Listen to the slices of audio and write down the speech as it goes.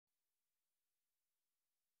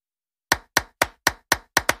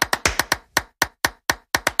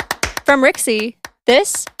From Rixie,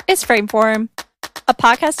 this is Frameform, a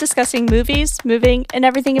podcast discussing movies, moving, and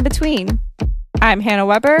everything in between. I'm Hannah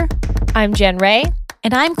Weber. I'm Jen Ray.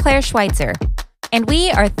 And I'm Claire Schweitzer. And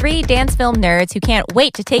we are three dance film nerds who can't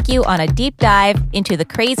wait to take you on a deep dive into the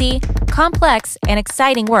crazy, complex, and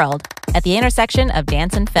exciting world at the intersection of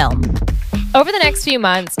dance and film. Over the next few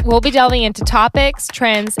months, we'll be delving into topics,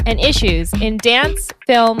 trends, and issues in dance,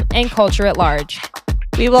 film, and culture at large.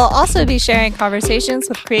 We will also be sharing conversations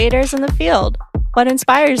with creators in the field, what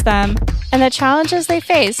inspires them, and the challenges they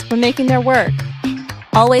face when making their work.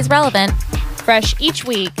 Always relevant, fresh each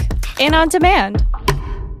week, and on demand.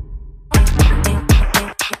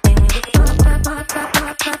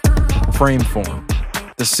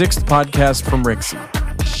 Frameform, the sixth podcast from Rixie,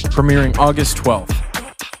 premiering August 12th.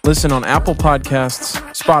 Listen on Apple Podcasts,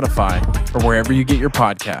 Spotify, or wherever you get your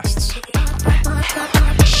podcasts.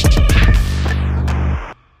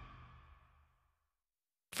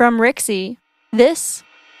 From Rixie, this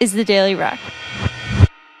is The Daily Rec.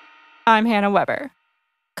 I'm Hannah Weber,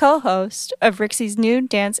 co-host of Rixie's new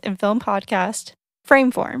dance and film podcast,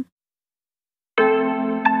 Frameform.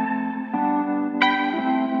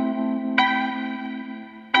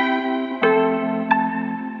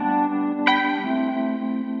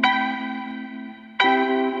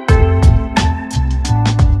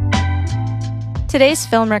 Today's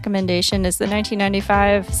film recommendation is the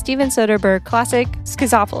 1995 Steven Soderbergh classic,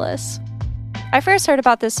 Schizopolis. I first heard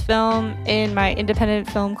about this film in my independent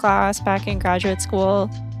film class back in graduate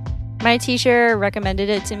school. My teacher recommended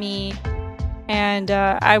it to me, and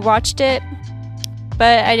I watched it,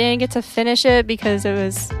 but I didn't get to finish it because it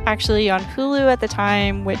was actually on Hulu at the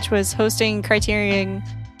time, which was hosting Criterion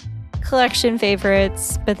Collection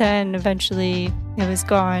favorites, but then eventually it was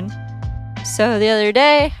gone. So the other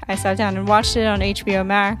day, I sat down and watched it on HBO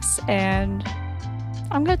Max, and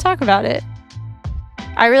I'm going to talk about it.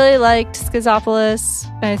 I really liked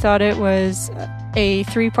Schizopolis. I thought it was a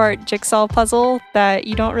three-part jigsaw puzzle that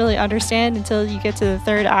you don't really understand until you get to the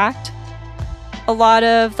third act. A lot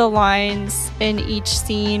of the lines in each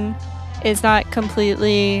scene is not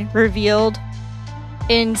completely revealed.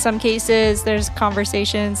 In some cases, there's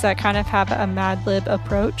conversations that kind of have a Mad Lib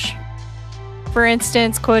approach. For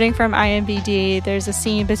instance, quoting from IMDb, there's a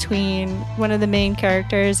scene between one of the main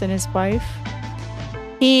characters and his wife.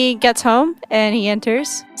 He gets home and he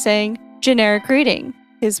enters, saying, "Generic greeting."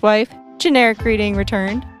 His wife, "Generic greeting"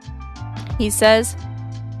 returned. He says,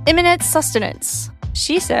 "Imminent sustenance."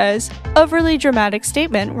 She says, "Overly dramatic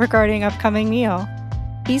statement regarding upcoming meal."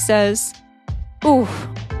 He says, "Oof."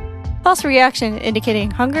 False reaction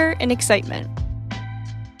indicating hunger and excitement.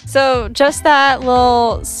 So just that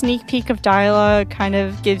little sneak peek of dialogue kind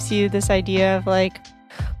of gives you this idea of like,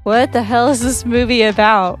 what the hell is this movie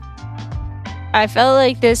about? I felt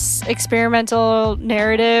like this experimental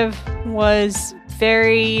narrative was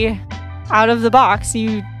very out of the box.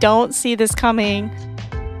 You don't see this coming.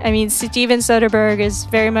 I mean, Steven Soderbergh is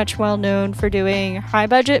very much well known for doing high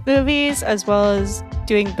budget movies as well as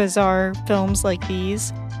doing bizarre films like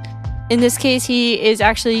these. In this case, he is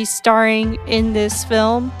actually starring in this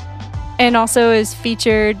film and also is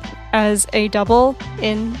featured as a double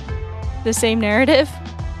in the same narrative.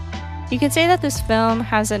 You could say that this film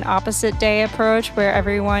has an opposite day approach where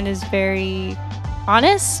everyone is very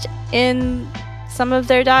honest in some of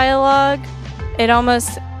their dialogue. It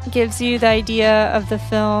almost gives you the idea of the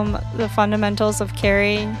film, The Fundamentals of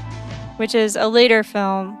Caring, which is a later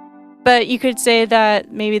film. But you could say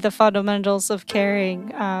that maybe The Fundamentals of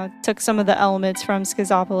Caring took some of the elements from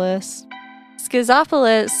Schizopolis.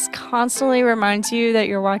 Schizopolis constantly reminds you that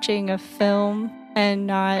you're watching a film and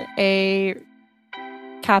not a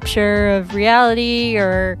capture of reality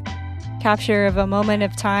or capture of a moment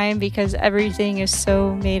of time, because everything is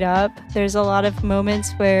so made up. There's a lot of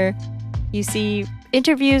moments where you see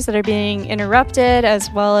interviews that are being interrupted, as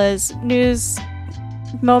well as news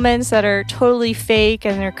moments that are totally fake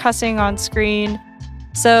and they're cussing on screen.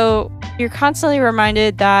 So you're constantly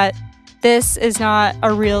reminded that this is not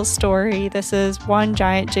a real story. This is one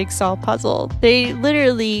giant jigsaw puzzle. They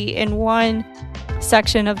literally, in one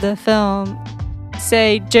section of the film,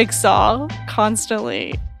 say jigsaw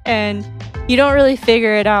constantly, and you don't really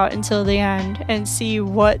figure it out until the end and see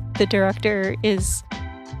what the director is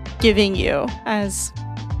giving you as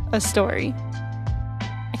a story.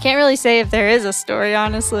 I can't really say if there is a story,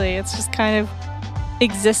 honestly. It's just kind of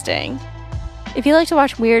existing. If you like to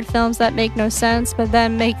watch weird films that make no sense, but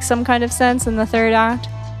then make some kind of sense in the third act,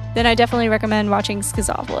 then I definitely recommend watching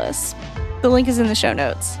Schizopolis. The link is in the show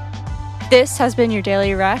notes. This has been your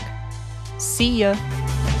Daily Rec. See ya.